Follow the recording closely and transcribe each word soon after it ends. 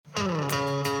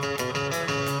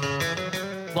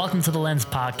Welcome to the Lens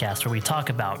Podcast, where we talk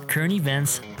about current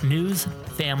events, news,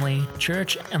 family,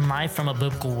 church, and life from a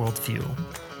biblical worldview.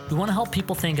 We want to help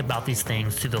people think about these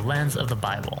things through the lens of the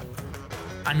Bible.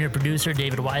 I'm your producer,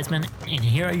 David Wiseman, and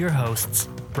here are your hosts,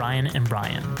 Brian and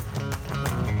Brian.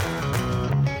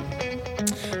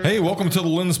 Hey, welcome to the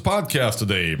Lens Podcast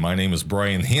today. My name is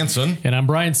Brian Hanson. And I'm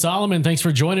Brian Solomon. Thanks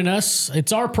for joining us.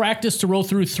 It's our practice to roll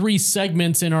through 3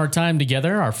 segments in our time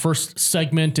together. Our first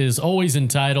segment is always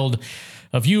entitled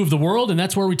A View of the World, and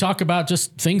that's where we talk about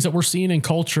just things that we're seeing in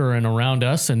culture and around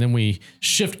us. And then we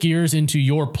shift gears into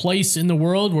Your Place in the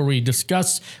World, where we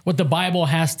discuss what the Bible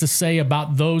has to say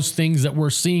about those things that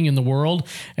we're seeing in the world.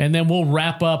 And then we'll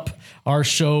wrap up our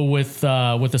show with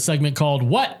a segment called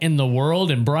What in the World?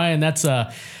 And Brian, that's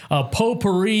a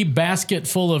potpourri basket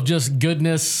full of just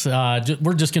goodness.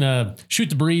 We're just going to shoot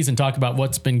the breeze and talk about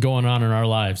what's been going on in our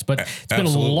lives. But it's been a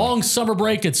long summer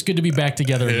break. It's good to be back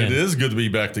together again. It is good to be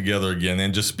back together again.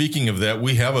 And just speaking of that,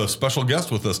 we have a special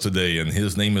guest with us today, and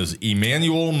his name is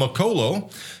Emmanuel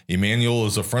Makolo. Emmanuel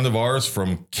is a friend of ours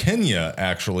from Kenya,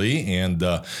 actually. And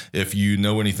if you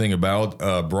know anything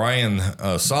about Brian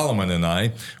Solomon and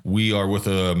I, we are with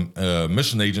a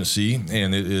mission agency,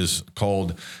 and it is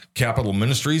called Capital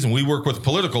Ministries, and we work with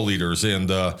political leaders. And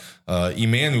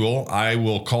Emmanuel, I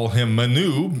will call him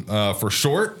Manu for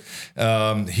short.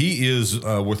 He is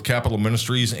with Capital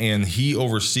Ministries, and he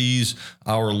oversees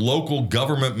our local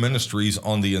government ministries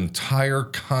on the entire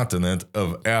continent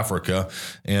of Africa.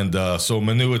 And so,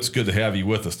 Manu, it's good to have you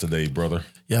with us today, brother.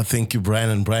 Yeah, thank you, Brian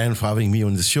and Brian, for having me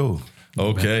on the show.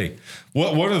 Okay.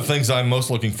 Well, one of the things I'm most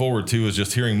looking forward to is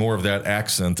just hearing more of that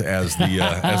accent as the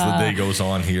day goes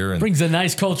on here. And brings a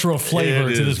nice cultural flavor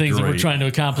to the things that we're trying to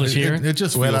accomplish here. It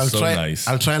just feels nice.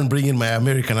 I'll try and bring in my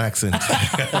American accent.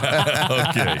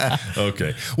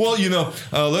 Okay. Well,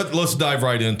 let's dive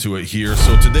right into it here.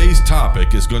 So today's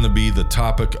topic is going to be the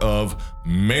topic of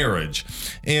marriage,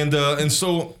 and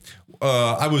so.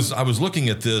 I was looking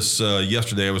at this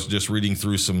yesterday. I was just reading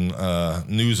through some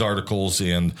news articles,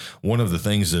 and one of the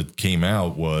things that came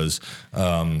out was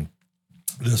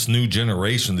this new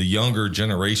generation, the younger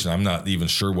generation. I'm not even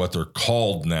sure what they're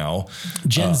called now.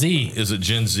 Gen Z. Is it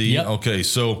Gen Z? Yep. Okay.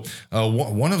 So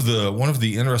one of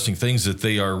the interesting things that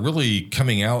they are really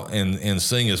coming out and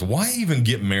saying is, why even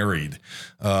get married?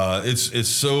 It's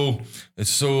so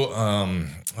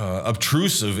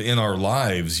obtrusive in our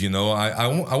lives. I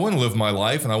want to live my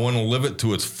life, and I want to live it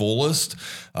to its fullest.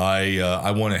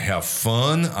 I want to have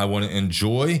fun. I want to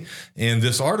enjoy. And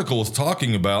this article is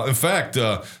talking about, in fact,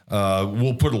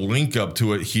 we'll put a link up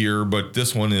to it here, but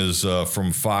this one is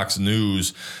from Fox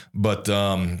News. But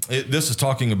this is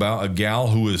talking about a gal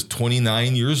who is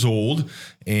 29 years old,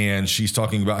 and she's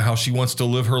talking about how she wants to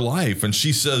live her life. And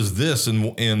she says this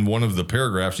in one of the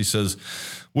paragraphs. She says,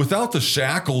 without the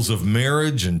shackles of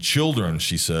marriage and children,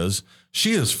 she says,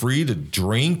 she is free to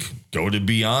drink, go to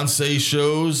Beyonce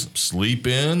shows, sleep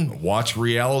in, watch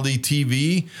reality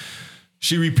TV.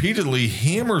 She repeatedly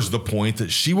hammers the point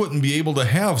that she wouldn't be able to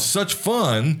have such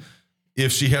fun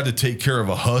if she had to take care of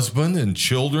a husband and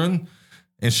children.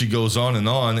 And she goes on.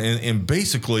 And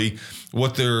basically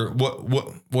what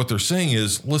they're saying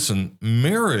is, listen,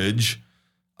 marriage,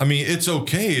 I mean, it's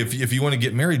okay if you want to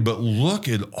get married, but look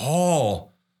at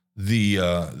all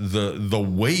the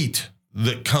weight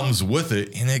that comes with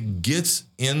it, and it gets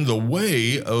in the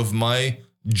way of my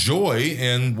joy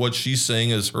and what she's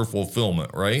saying is her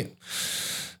fulfillment, right?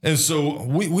 And so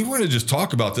we want to just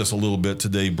talk about this a little bit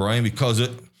today, Brian, because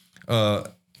it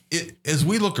as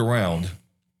we look around,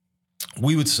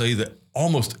 we would say that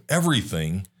almost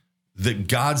everything that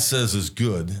God says is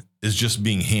good is just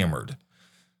being hammered.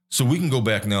 So we can go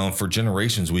back now, and for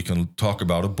generations, we can talk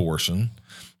about abortion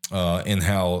and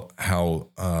how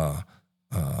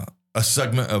a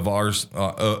segment of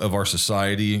our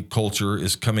society culture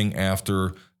is coming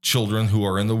after children who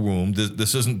are in the womb.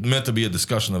 This isn't meant to be a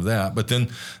discussion of that, but then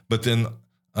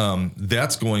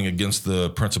that's going against the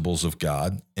principles of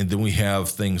God. And then we have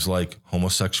things like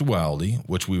homosexuality,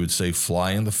 which we would say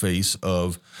fly in the face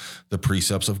of the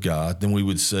precepts of God. Then we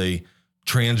would say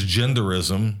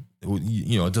transgenderism.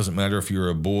 It doesn't matter if you're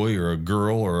a boy or a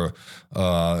girl or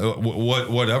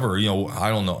whatever. I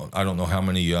don't know how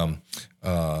many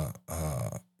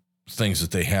things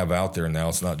that they have out there now.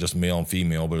 It's not just male and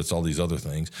female, but it's all these other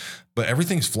things. But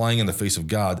everything's flying in the face of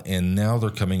God, and now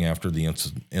they're coming after the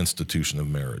institution of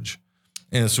marriage.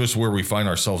 And it's just where we find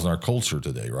ourselves in our culture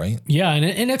today, right? Yeah,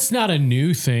 and it's not a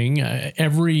new thing.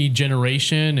 Every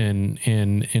generation and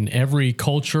in every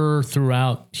culture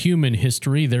throughout human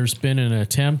history, there's been an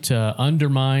attempt to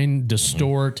undermine,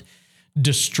 distort,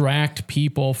 distract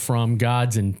people from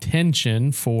God's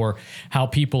intention for how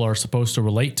people are supposed to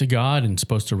relate to God and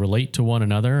supposed to relate to one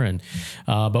another. And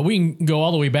but we can go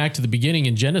all the way back to the beginning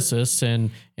in Genesis,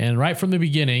 and right from the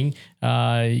beginning,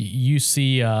 you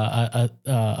see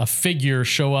a figure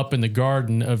show up in the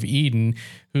Garden of Eden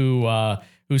who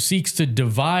seeks to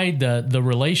divide the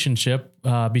relationship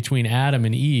between Adam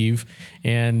and Eve,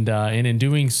 and in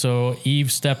doing so,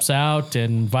 Eve steps out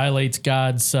and violates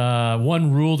God's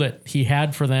one rule that He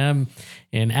had for them,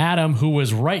 and Adam, who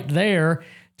was right there,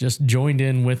 just joined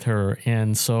in with her,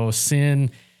 and so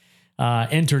sin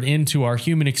entered into our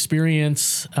human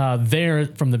experience there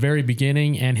from the very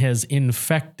beginning and has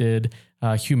infected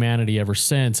humanity ever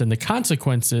since. And the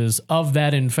consequences of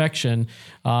that infection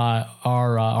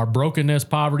are brokenness,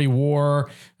 poverty,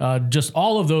 war, just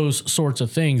all of those sorts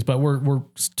of things. But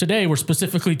today we're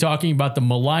specifically talking about the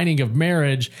maligning of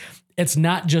marriage. It's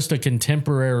not just a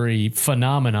contemporary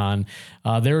phenomenon.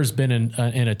 There has been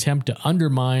an attempt to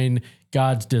undermine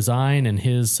God's design and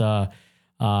His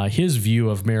view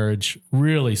of marriage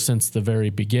really since the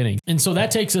very beginning. And so that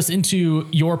takes us into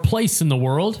your place in the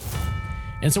world.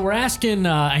 And so we're asking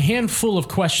a handful of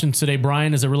questions today,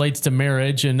 Brian, as it relates to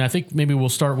marriage. And I think maybe we'll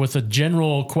start with a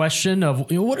general question of,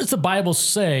 what does the Bible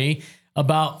say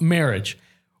about marriage?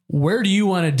 Where do you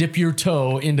want to dip your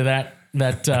toe into that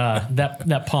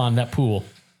pond, that pool?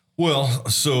 Well,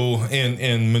 so,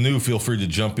 and Manu, feel free to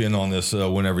jump in on this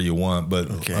whenever you want,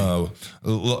 but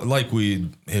like we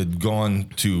had gone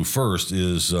to first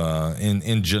is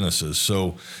in Genesis.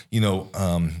 So,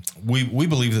 we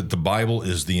believe that the Bible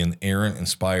is the inerrant,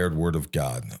 inspired Word of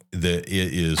God, that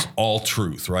it is all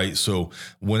truth, right? So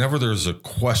whenever there's a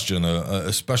question,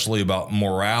 especially about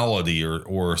morality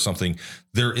or something,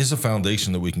 there is a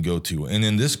foundation that we can go to. And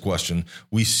in this question,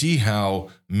 we see how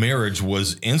marriage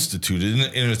was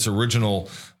instituted in its original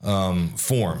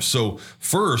form. So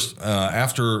first,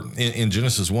 after in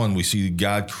Genesis 1, we see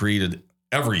God created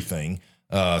everything.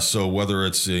 So whether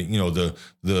it's the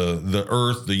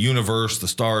earth, the universe, the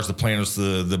stars, the planets,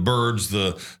 the birds,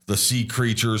 the sea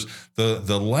creatures,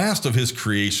 the last of His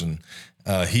creation,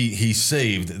 he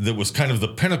saved, that was kind of the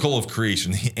pinnacle of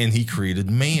creation, and He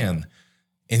created man.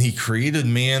 And He created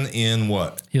man in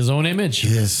what? His own image.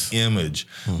 Yes. Image,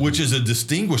 which is a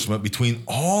distinguishment between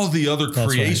all the other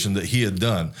creation that He had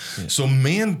done. Yeah. So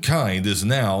mankind is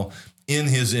now in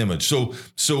His image.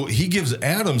 So He gives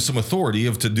Adam some authority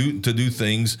to do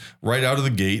things right out of the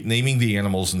gate, naming the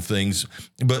animals and things.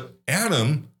 But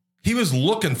Adam, he was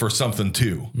looking for something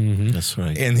too. Mm-hmm. That's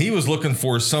right. And he was looking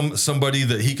for somebody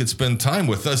that he could spend time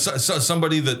with,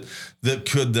 somebody that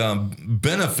could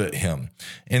benefit him.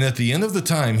 And at the end of the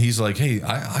time, he's like, hey,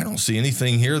 I don't see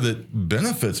anything here that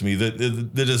benefits me,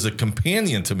 that is a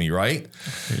companion to me, right?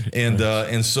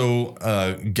 And so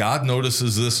God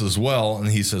notices this as well, and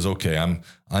He says, okay,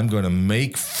 I'm going to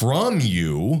make from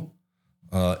you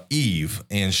Eve,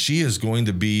 and she is going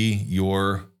to be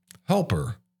your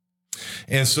helper.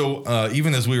 And so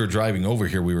even as we were driving over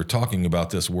here, we were talking about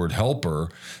this word helper,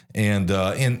 and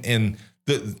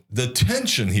the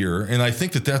tension here, and I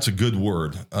think that that's a good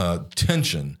word,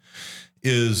 tension,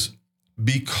 is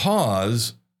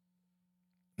because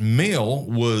male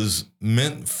was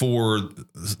meant for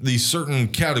these certain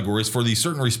categories, for these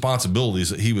certain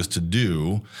responsibilities that he was to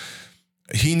do.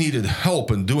 He needed help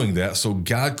in doing that, so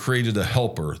God created a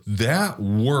helper. That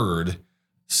word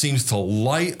seems to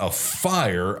light a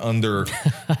fire under,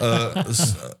 not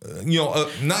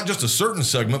just a certain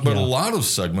segment, but a lot of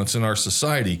segments in our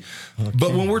society. Okay.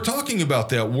 But when we're talking about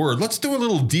that word, let's do a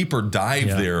little deeper dive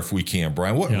there if we can,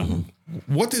 Brian.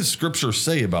 What does Scripture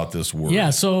say about this word?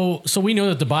 Yeah, so we know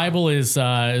that the Bible is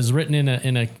written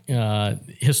in a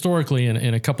historically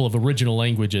in a couple of original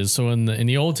languages. So in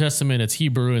the Old Testament, it's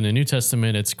Hebrew. In the New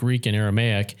Testament, it's Greek and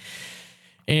Aramaic.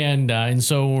 And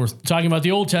so we're talking about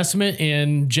the Old Testament.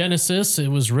 In Genesis, it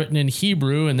was written in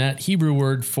Hebrew, and that Hebrew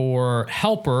word for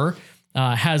helper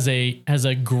has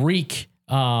a Greek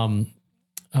counterpart.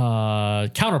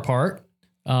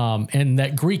 And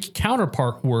that Greek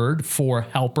counterpart word for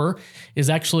helper is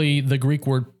actually the Greek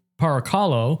word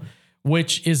parakalo,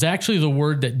 which is actually the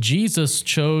word that Jesus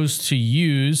chose to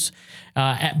use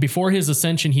before His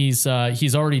ascension. He's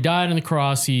already died on the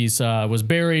cross. He's was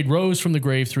buried, rose from the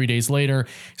grave 3 days later,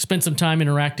 spent some time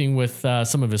interacting with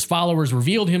some of His followers,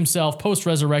 revealed Himself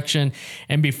post-resurrection,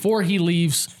 and before He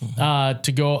leaves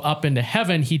to go up into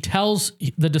heaven, He tells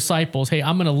the disciples, hey,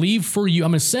 I'm going to leave for you, I'm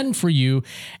going to send for you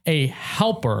a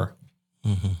helper.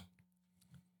 Mm-hmm.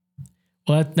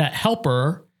 Well, that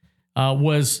helper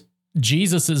was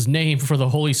Jesus' name for the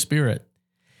Holy Spirit.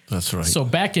 That's right. So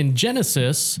back in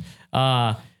Genesis,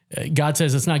 God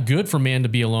says it's not good for man to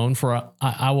be alone, for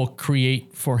I will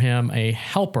create for him a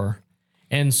helper.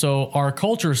 And so our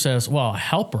culture says, well,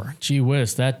 helper, gee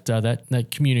whiz, that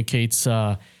communicates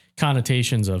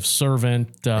connotations of servant,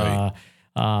 Right.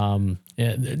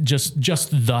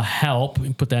 just the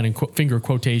help. Put that in finger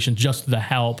quotations, just the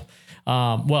help.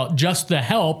 Well, just the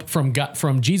help from God,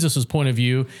 from Jesus's point of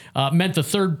view, meant the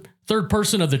third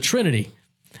person of the Trinity.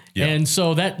 Yeah. And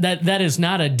so that is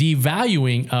not a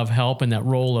devaluing of help and that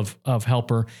role of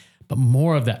helper, but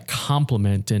more of that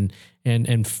complement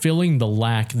and filling the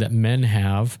lack that men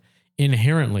have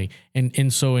inherently.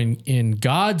 And so in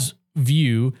God's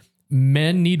view,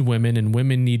 men need women and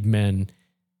women need men.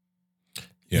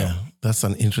 Yeah. That's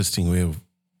an interesting way of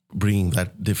bringing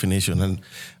that definition. And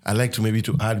I'd like to maybe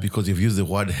to add, because you've used the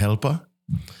word helper,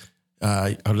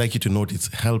 I'd like you to note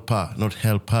it's helper, not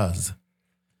helpers.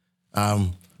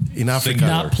 In Africa, Singular.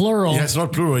 Not plural. Yeah, it's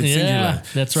not plural, it's singular.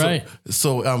 That's right.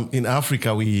 So in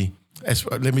Africa,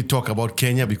 let me talk about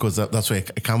Kenya, because that's where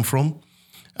I come from.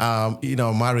 In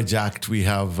our Marriage Act, we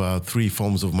have 3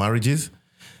 forms of marriages.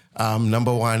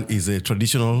 Number 1 is a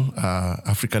traditional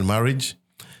African marriage.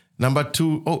 Number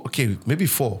 2, maybe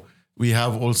 4. We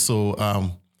have also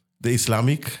the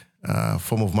Islamic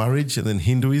form of marriage, and then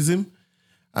Hinduism,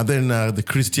 and then the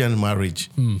Christian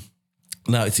marriage.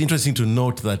 Now, it's interesting to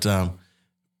note that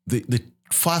the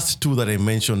first 2 that I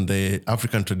mentioned, the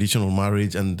African traditional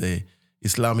marriage and the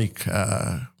Islamic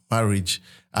marriage,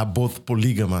 are both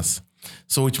polygamous.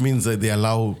 So which means that they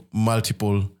allow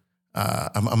multiple,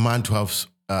 a man to have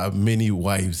many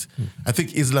wives. I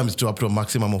think Islam is up to a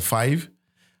maximum of 5.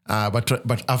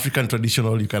 But African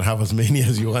traditional, you can have as many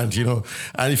as you want,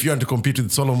 And if you want to compete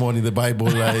with Solomon in the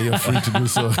Bible, you're free to do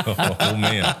so. Oh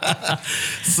man.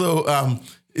 So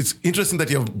it's interesting that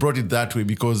you have brought it that way,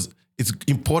 because it's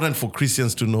important for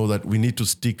Christians to know that we need to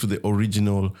stick to the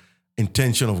original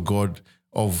intention of God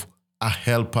of a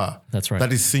helper. That's right.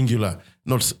 That is singular,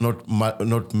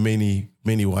 not many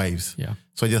wives. Yeah.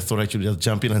 So I just thought I should just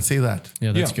jump in and say that.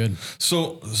 Yeah, that's Yeah. good.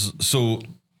 So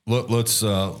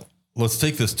let's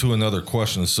take this to another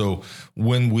question. So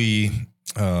when we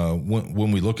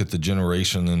look at the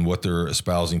generation and what they're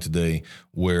espousing today,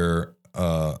 where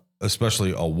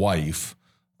especially a wife,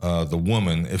 the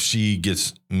woman, if she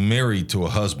gets married to a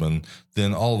husband,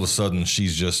 then all of a sudden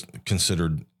she's just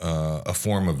considered a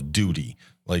form of duty.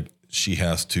 Like she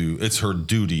has to, it's her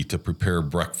duty to prepare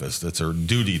breakfast. It's her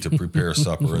duty to prepare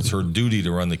supper. It's her duty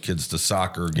to run the kids to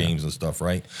soccer games and stuff,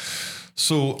 right?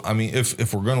 So, I mean,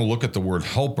 if we're going to look at the word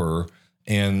helper,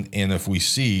 and if we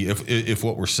see, if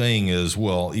what we're saying is,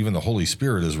 well, even the Holy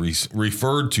Spirit is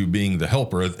referred to being the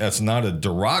helper, that's not a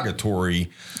derogatory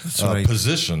right.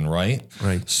 position, right?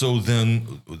 Right. So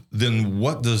then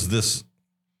what does this,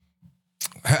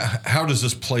 how does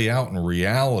this play out in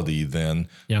reality then,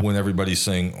 when everybody's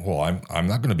saying, well, I'm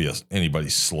not going to be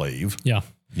anybody's slave? Yeah.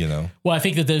 Well, I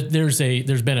think that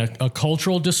there's been a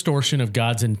cultural distortion of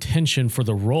God's intention for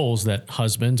the roles that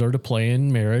husbands are to play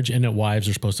in marriage and that wives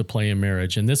are supposed to play in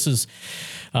marriage. And this is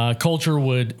culture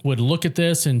would look at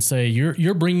this and say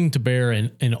you're bringing to bear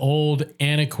an old,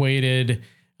 antiquated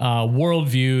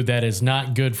worldview that is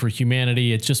not good for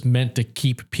humanity. It's just meant to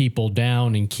keep people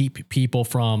down and keep people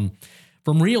from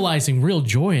realizing real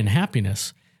joy and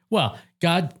happiness. Well,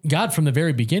 God from the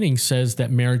very beginning says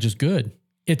that marriage is good.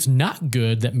 It's not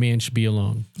good that man should be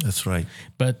alone. That's right.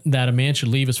 But that a man should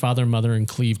leave his father and mother and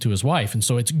cleave to his wife. And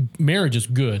so marriage is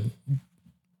good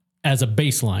as a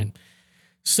baseline.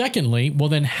 Secondly, well,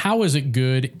 then how is it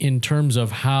good in terms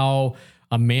of how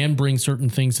a man brings certain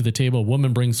things to the table, a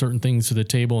woman brings certain things to the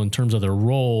table in terms of their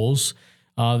roles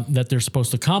that they're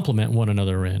supposed to complement one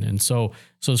another in? And so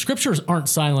the scriptures aren't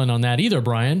silent on that either,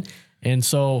 Brian. And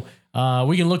so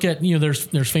we can look at,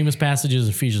 there's famous passages,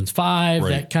 Ephesians 5,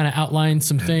 that kind of outline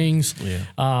some things.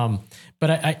 Yeah. But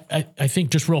I think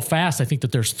just real fast, I think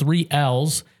that there's 3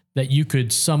 L's that you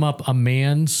could sum up a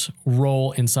man's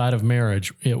role inside of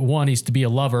marriage. One is to be a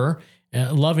lover,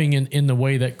 loving in the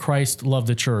way that Christ loved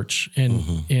the church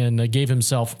and gave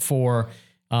himself for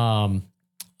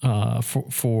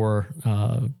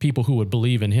people who would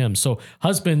believe in him. So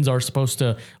husbands are supposed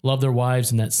to love their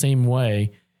wives in that same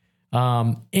way.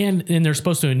 And they're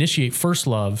supposed to initiate first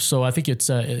love. So I think it's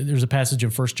there's a passage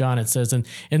in 1 John. It says, and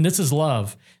this is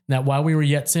love, that while we were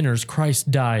yet sinners,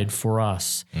 Christ died for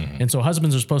us. Mm-hmm. And so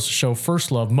husbands are supposed to show first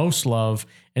love, most love,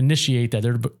 initiate that.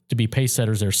 They're to be pace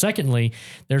setters there. Secondly,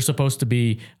 they're supposed to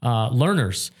be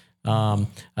learners. I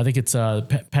think it's a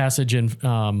passage in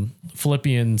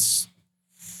Philippians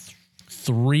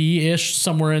 3-ish,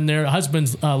 somewhere in there.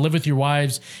 Husbands, live with your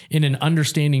wives in an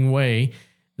understanding way,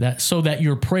 that so that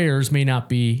your prayers may not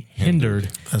be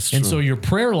hindered. That's And true. so your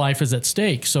prayer life is at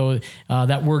stake. So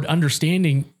that word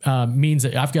understanding means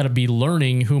that I've got to be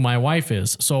learning who my wife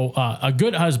is. So a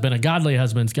good husband, a godly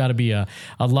husband's got to be a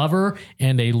lover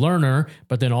and a learner,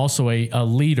 but then also a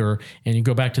leader. And you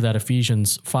go back to that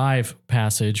Ephesians 5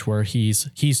 passage where he's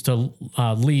to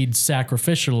lead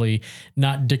sacrificially,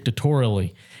 not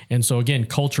dictatorially. And so again,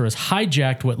 culture has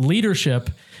hijacked what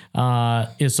leadership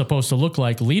is supposed to look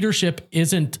like. Leadership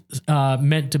isn't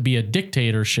meant to be a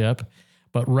dictatorship,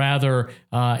 but rather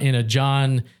in a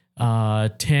John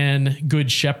 10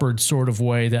 good shepherd sort of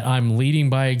way that I'm leading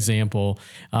by example.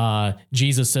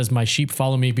 Jesus says, my sheep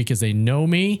follow me because they know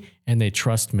me and they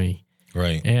trust me.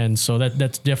 Right. And so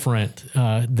that's different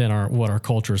than what our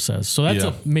culture says. So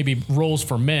that's maybe roles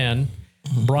for men.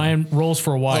 Brian, roles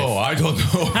for a wife. Oh, I don't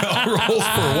know about roles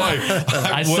for a wife.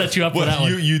 I set you up for that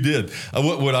one. You did.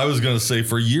 What I was going to say,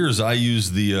 for years I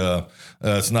used the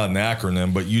it's not an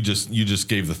acronym, but you just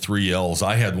gave the 3 L's.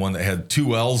 I had one that had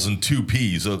 2 L's and 2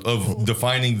 P's of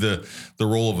defining the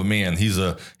role of a man. He's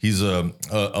a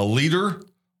leader,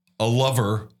 a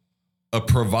lover, a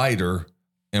provider,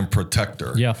 and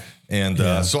protector. Yeah. And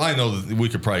so I know that we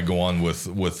could probably go on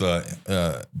with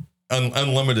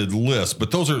unlimited list,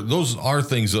 but those are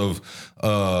things of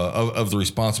the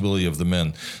responsibility of the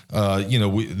men.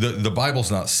 The Bible's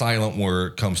not silent where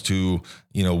it comes to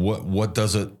what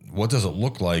does it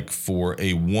look like for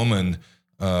a woman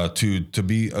to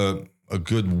be a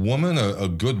good woman, a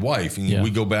good wife.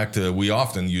 And we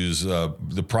often use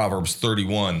the Proverbs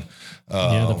 31.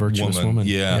 The virtuous woman.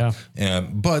 Yeah.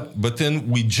 But then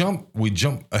we jump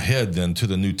ahead then to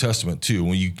the New Testament too.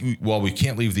 While we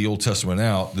can't leave the Old Testament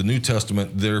out, the New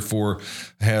Testament therefore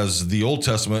has the Old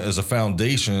Testament as a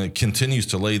foundation. And it continues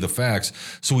to lay the facts.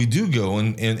 So we do go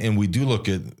and we do look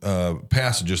at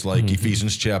passages like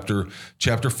Ephesians chapter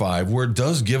 5, where it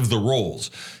does give the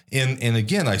roles. And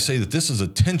again, I say that this is a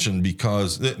tension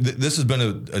because this has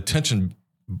been a tension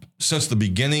since the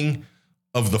beginning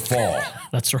of the fall.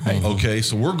 That's right. Okay,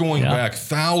 so we're going back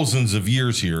thousands of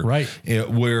years here, right?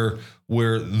 Where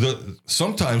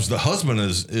sometimes the husband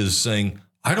is saying,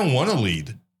 "I don't want to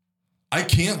lead, I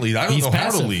can't lead, I don't know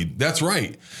how to lead." That's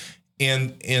right,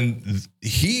 and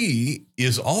he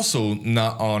is also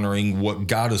not honoring what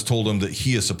God has told him that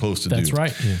he is supposed to do. That's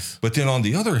right. Yes. But then on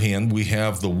the other hand, we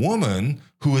have the woman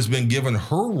who has been given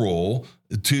her role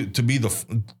to be the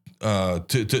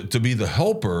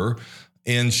helper.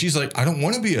 And she's like, I don't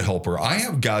want to be a helper. I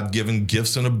have God-given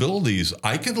gifts and abilities.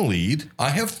 I can lead. I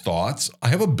have thoughts. I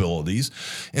have abilities.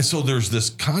 And so there's this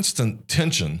constant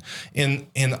tension. And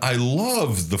I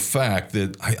love the fact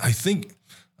that I think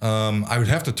I would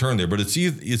have to turn there, but it's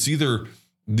either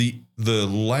the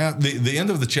end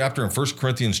of the chapter in 1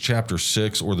 Corinthians chapter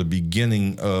 6 or the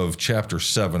beginning of chapter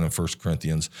 7 in 1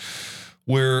 Corinthians,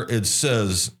 where it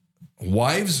says,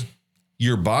 wives,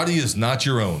 your body is not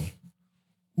your own.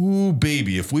 Ooh,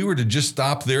 baby, if we were to just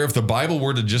stop there, if the Bible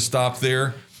were to just stop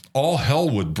there, all hell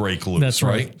would break loose. That's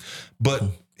right. But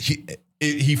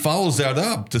he follows that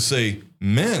up to say,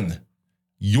 men,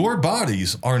 your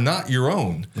bodies are not your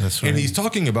own. That's right. And he's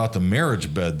talking about the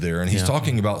marriage bed there, and he's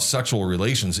talking about sexual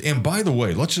relations. And by the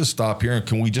way, let's just stop here, and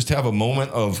can we just have a moment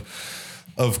of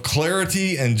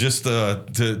clarity and just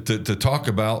to talk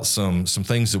about some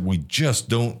things that we just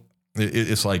don't,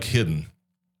 it's like hidden.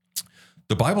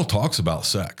 The Bible talks about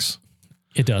sex.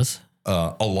 It does.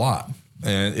 A lot.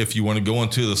 And if you want to go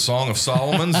into the Song of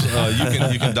Solomon's,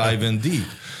 you can dive in deep.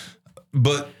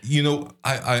 But,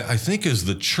 I think as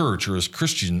the church or as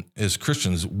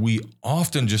Christians, we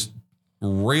often just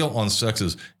rail on sex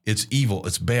as it's evil,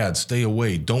 it's bad, stay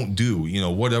away, don't do,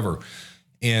 whatever.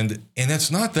 And it's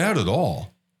not that at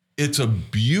all. It's a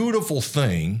beautiful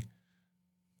thing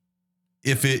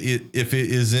if it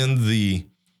is in the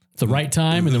right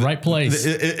time and the right place.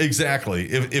 Exactly.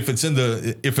 If it's in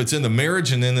the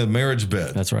marriage and in the marriage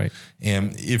bed. That's right.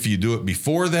 And if you do it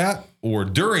before that or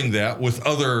during that with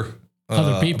other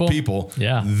people,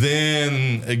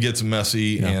 then it gets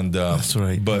messy. Yeah. And that's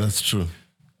right. But that's true.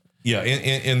 Yeah,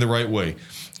 in the right way.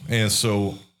 And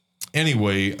so,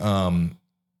 anyway,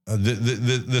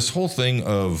 this whole thing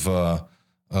of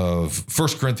 1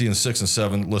 Corinthians 6 and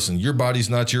 7, listen, your body's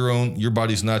not your own. Your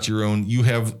body's not your own. You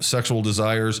have sexual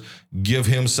desires. Give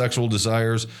him sexual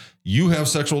desires. You have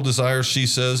sexual desires, she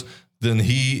says. Then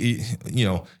he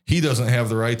doesn't have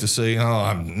the right to say,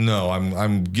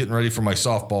 I'm getting ready for my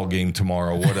softball game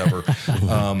tomorrow, whatever.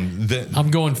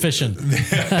 I'm going fishing.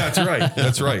 That's right.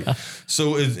 That's right.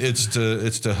 So it's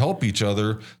to help each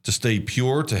other to stay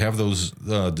pure, to have those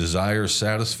desires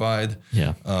satisfied.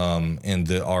 Yeah. And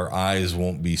that our eyes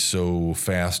won't be so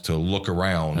fast to look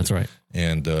around. That's right.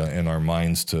 and our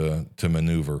minds to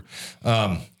maneuver.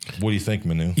 What do you think,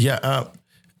 Manu? Yeah,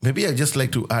 maybe I'd just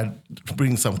like to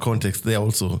bring some context there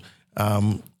also.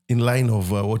 In line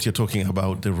of what you're talking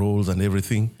about, the roles and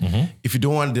everything. If you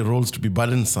don't want the roles to be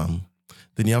burdensome,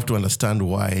 then you have to understand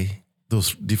why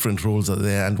those different roles are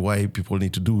there and why people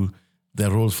need to do their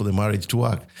roles for the marriage to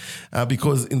work.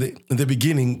 Because in the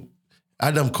beginning,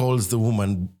 Adam calls the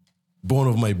woman bone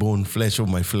of my bone, flesh of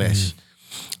my flesh.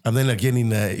 And then again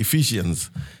in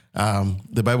Ephesians,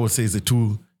 the Bible says the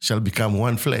two shall become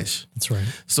one flesh. That's right.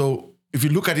 So if you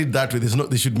look at it that way,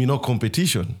 there should be no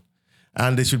competition.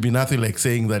 And there should be nothing like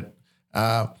saying that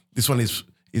this one is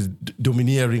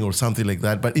domineering or something like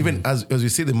that. But even as we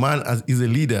say, the man is a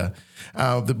leader,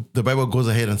 the Bible goes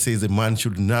ahead and says the man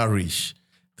should nourish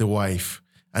the wife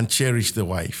and cherish the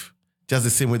wife, just the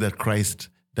same way that Christ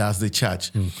does the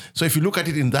church. So if you look at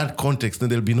it in that context, then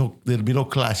there'll be no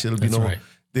clash. There'll be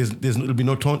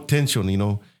no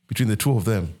tension, between the two of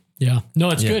them. Yeah, no,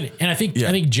 it's good. And I think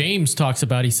James talks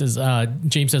about.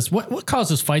 James says, what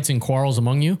causes fights and quarrels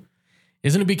among you?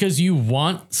 Isn't it because you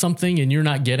want something and you're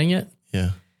not getting it?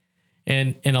 Yeah.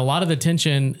 And a lot of the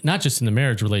tension, not just in the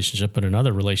marriage relationship, but in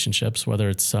other relationships, whether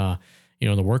it's in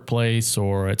the workplace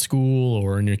or at school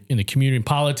or in the community, in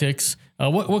politics,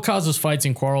 what causes fights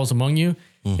and quarrels among you?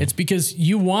 It's because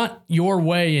you want your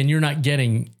way and you're not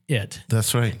getting it.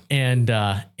 That's right.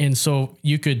 And so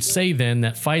you could say then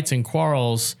that fights and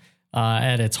quarrels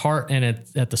at its heart and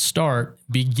at the start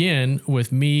begin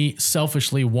with me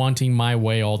selfishly wanting my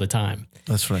way all the time.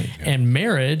 That's right. Yeah. And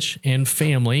marriage and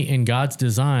family in God's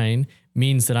design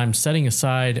means that I'm setting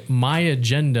aside my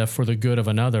agenda for the good of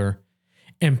another.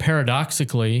 And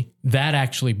paradoxically, that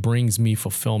actually brings me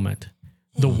fulfillment.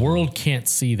 The world can't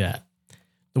see that.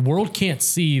 The world can't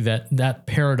see that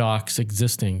paradox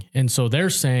existing. And so they're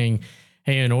saying,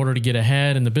 hey, in order to get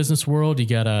ahead in the business world, you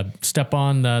got to step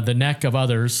on the neck of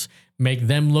others, make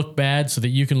them look bad so that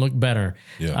you can look better,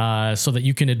 so that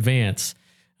you can advance.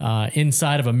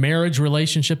 Inside of a marriage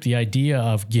relationship, the idea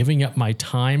of giving up my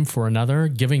time for another,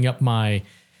 giving up my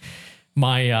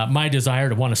desire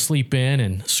to want to sleep in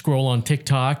and scroll on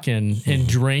TikTok and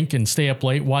drink and stay up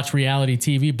late, watch reality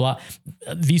TV, blah.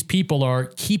 These people are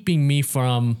keeping me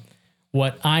from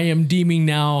what I am deeming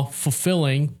now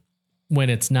fulfilling when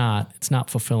it's not. It's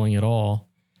not fulfilling at all.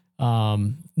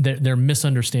 They're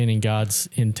misunderstanding God's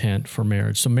intent for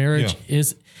marriage. So marriage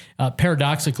is,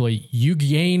 paradoxically, you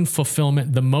gain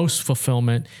fulfillment, the most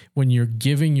fulfillment, when you're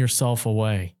giving yourself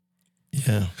away.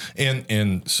 Yeah.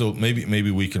 And so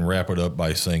maybe we can wrap it up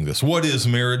by saying this. What is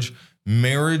marriage?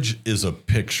 Marriage is a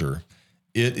picture.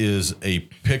 It is a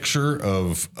picture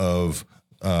of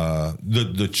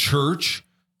the church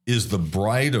is the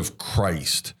bride of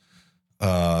Christ.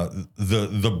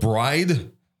 The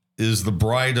bride is the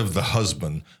bride of the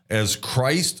husband. As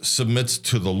Christ submits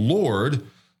to the Lord,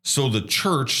 so the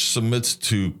church submits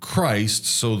to Christ,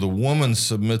 so the woman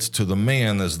submits to the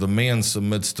man, as the man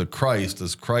submits to Christ,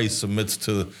 as Christ submits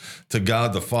to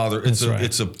God the Father.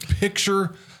 It's a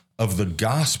picture of the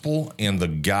gospel and the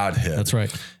Godhead. That's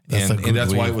right. And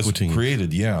that's why it was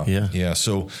created. Yeah.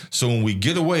 So when we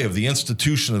get away of the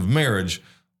institution of marriage,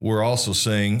 we're also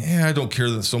saying, I don't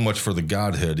care so much for the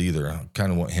Godhead either. I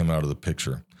kind of want him out of the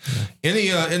picture.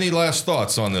 Yeah. Any last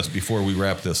thoughts on this before we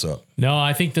wrap this up? No,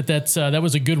 I think that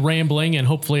was a good rambling, and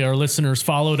hopefully our listeners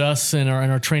followed us in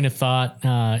our train of thought.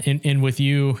 In with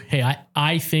you, hey,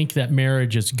 I think that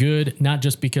marriage is good, not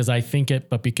just because I think it,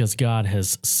 but because God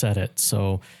has said it.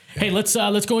 So, hey, let's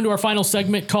go into our final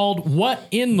segment called "What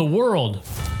in the World."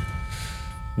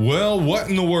 Well, what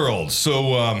in the world?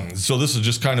 So this is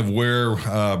just kind of where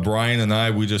Brian and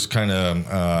I, we just kind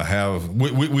of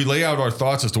we lay out our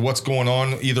thoughts as to what's going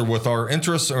on either with our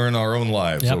interests or in our own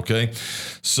lives. Yep. Okay.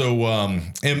 So,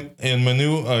 and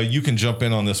Manu, you can jump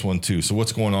in on this one too. So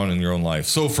what's going on in your own life?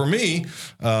 So for me,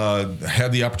 had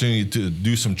the opportunity to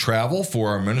do some travel for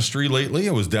our ministry lately.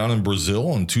 I was down in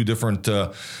Brazil in two different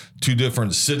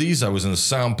cities. I was in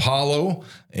Sao Paulo,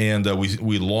 and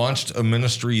we launched a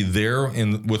ministry there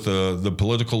with the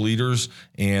political leaders,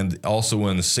 and also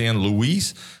in San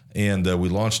Luis. And we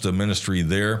launched a ministry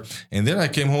there. And then I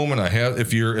came home, and I had,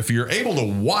 if you're able to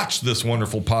watch this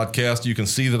wonderful podcast, you can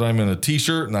see that I'm in a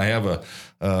t-shirt and I have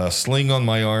a sling on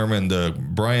my arm.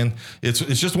 And Brian, it's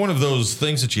just one of those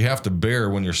things that you have to bear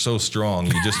when you're so strong.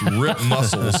 You just rip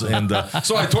muscles. And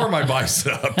so I tore my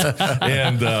bicep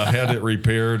and had it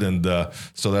repaired. And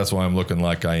so that's why I'm looking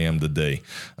like I am today.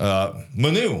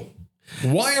 Manu,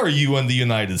 why are you in the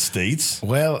United States?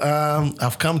 Well,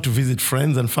 I've come to visit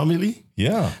friends and family.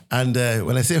 Yeah. And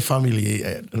when I say family,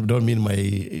 I don't mean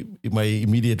my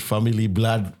immediate family,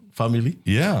 blood family.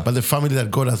 Yeah. But the family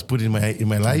that God has put in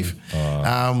my life.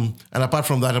 And apart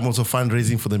from that, I'm also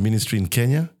fundraising for the ministry in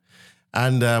Kenya.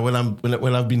 And when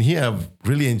I've been here, I've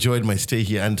really enjoyed my stay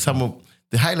here. And some of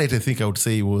the highlight I think I would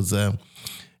say was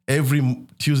every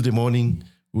Tuesday morning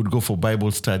we would go for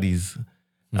Bible studies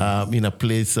in a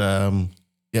place.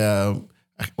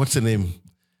 What's the name?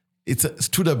 It's a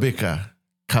Studebaker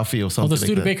Cafe or something. Oh, the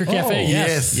Studebaker Cafe.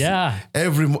 Yes. Yeah.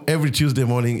 Every Tuesday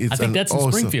morning. It's I think that's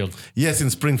in Springfield. Yes, in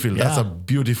Springfield. Yeah. That's a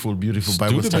beautiful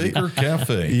Bible study. Studebaker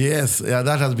Cafe. Yes,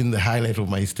 that has been the highlight of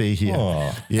my stay here.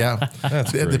 Oh, yeah,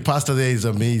 that's the great. pastor there is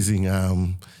amazing.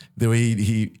 The way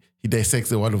he dissects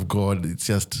the Word of God, it's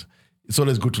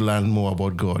always good to learn more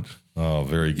about God. Oh,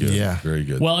 very good. Yeah. Very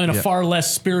good. Well, in a far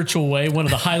less spiritual way, one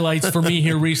of the highlights for me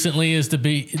here recently is to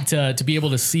be able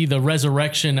to see the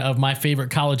resurrection of my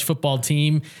favorite college football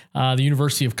team, the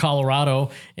University of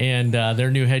Colorado, and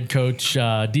their new head coach,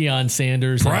 Deion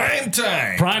Sanders.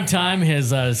 Prime time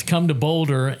has come to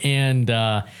Boulder, and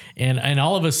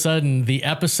all of a sudden, the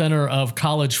epicenter of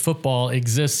college football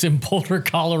exists in Boulder,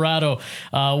 Colorado.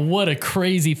 What a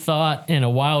crazy thought and a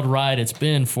wild ride it's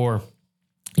been for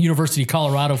University of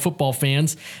Colorado football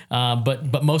fans,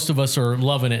 but most of us are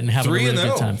loving it and having a really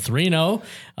good time. 3-0,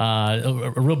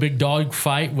 a real big dog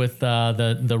fight with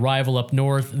the rival up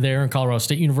north there in Colorado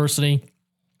State University.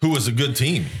 Who was a good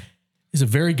team? It's a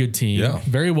very good team, Yeah.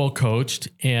 very well coached,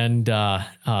 and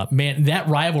man, that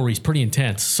rivalry is pretty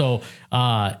intense. So,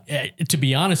 to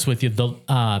be honest with you,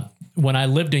 when I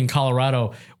lived in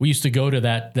Colorado, we used to go to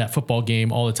that football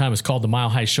game all the time. It's called the Mile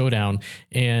High Showdown,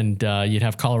 and you'd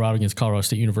have Colorado against Colorado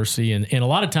State University, and a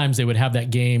lot of times they would have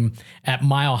that game at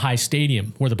Mile High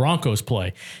Stadium where the Broncos play.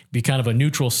 It'd be kind of a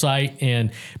neutral site,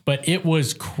 but it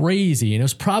was crazy, and it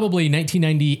was probably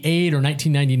 1998 or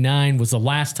 1999 was the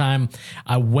last time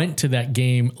I went to that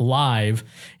game live,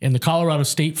 and the Colorado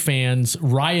State fans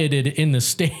rioted in the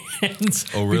stands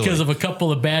because of a couple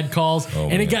of bad calls,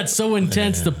 and it got so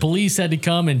intense the police had to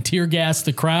come and tear gas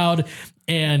the crowd,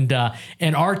 and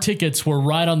our tickets were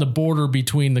right on the border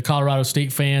between the Colorado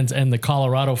State fans and the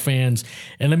Colorado fans,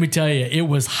 and let me tell you, it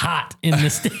was hot in the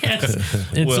stands.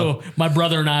 And so my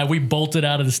brother and I, we bolted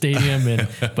out of the stadium,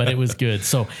 but it was good.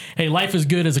 So hey, life is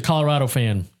good as a Colorado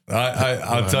fan.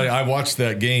 I'll tell you, I watched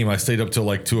that game. I stayed up till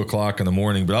like 2:00 in the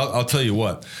morning, but I'll tell you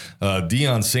what,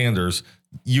 Deion Sanders,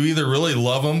 you either really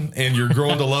love him and you're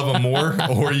growing to love him more,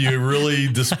 or you really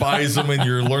despise him and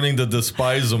you're learning to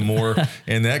despise him more.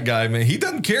 And that guy, man, he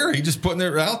doesn't care. He's just putting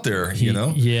it out there, you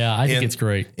know? Yeah, I think it's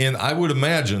great. And I would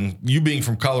imagine you being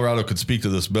from Colorado could speak to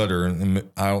this better. And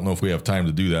I don't know if we have time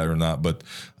to do that or not, but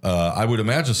I would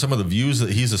imagine some of the views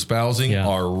that he's espousing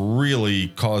are really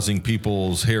causing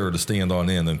people's hair to stand on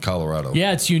end in Colorado.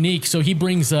 Yeah, it's unique. So he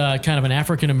brings kind of an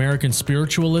African-American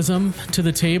spiritualism to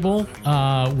the table,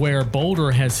 where Boulder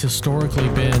has historically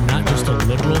been not just a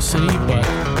liberal city, but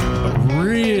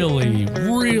really,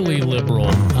 really liberal.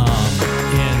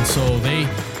 And so they,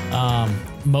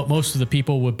 most of the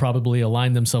people would probably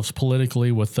align themselves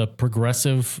politically with the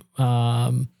progressive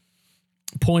point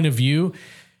of view.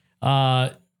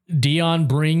 Deion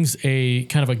brings a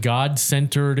kind of a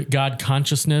God-centered, God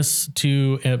consciousness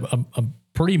to a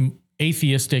pretty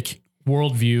atheistic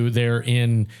worldview there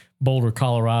in Boulder,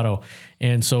 Colorado.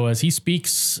 And so as he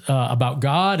speaks about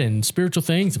God and spiritual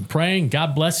things and praying,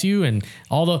 God bless you, and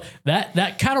all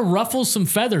that kind of ruffles some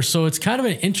feathers. So it's kind of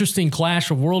an interesting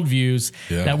clash of worldviews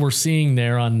that we're seeing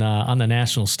there on the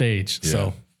national stage. Yeah.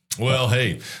 So. Well,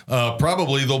 hey,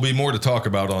 probably there'll be more to talk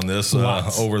about on this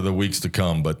over the weeks to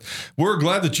come. But we're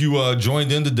glad that you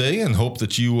joined in today, and hope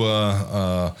that you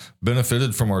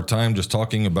benefited from our time just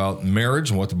talking about marriage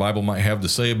and what the Bible might have to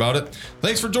say about it.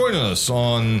 Thanks for joining us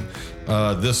on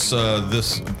this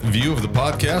view of the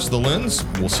podcast, The Lens.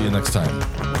 We'll see you next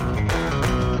time.